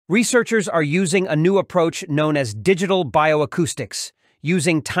Researchers are using a new approach known as digital bioacoustics,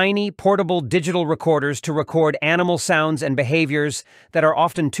 using tiny, portable digital recorders to record animal sounds and behaviors that are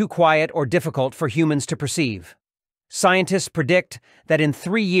often too quiet or difficult for humans to perceive. Scientists predict that in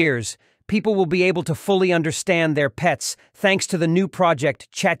 3 years, people will be able to fully understand their pets thanks to the new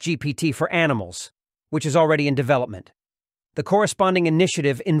project ChatGPT for Animals, which is already in development. The corresponding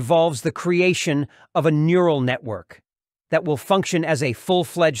initiative involves the creation of a neural network that will function as a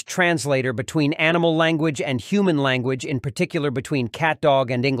full-fledged translator between animal language and human language, in particular between cat,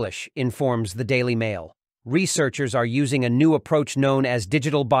 dog, and English, informs the Daily Mail. Researchers are using a new approach known as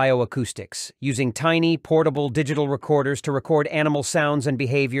digital bioacoustics, using tiny, portable digital recorders to record animal sounds and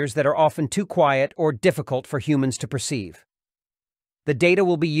behaviors that are often too quiet or difficult for humans to perceive. The data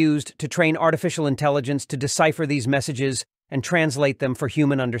will be used to train artificial intelligence to decipher these messages and translate them for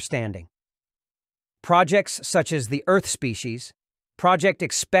human understanding. Projects such as the Earth Species Project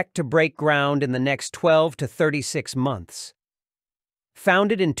expect to break ground in the next 12 to 36 months.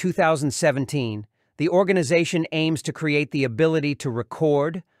 Founded in 2017, the organization aims to create the ability to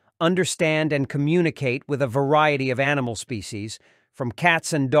record, understand, and communicate with a variety of animal species, from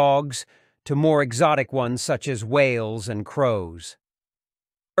cats and dogs to more exotic ones such as whales and crows.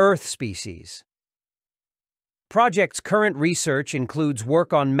 Earth Species Project's current research includes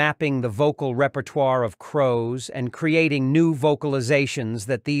work on mapping the vocal repertoire of crows and creating new vocalizations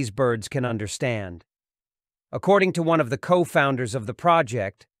that these birds can understand. According to one of the co-founders of the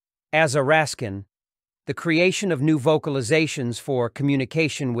project, Asa Raskin, the creation of new vocalizations for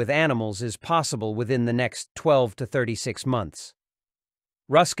communication with animals is possible within the next 12 to 36 months.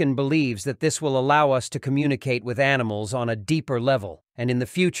 Ruskin believes that this will allow us to communicate with animals on a deeper level, and in the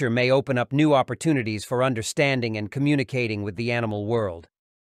future may open up new opportunities for understanding and communicating with the animal world.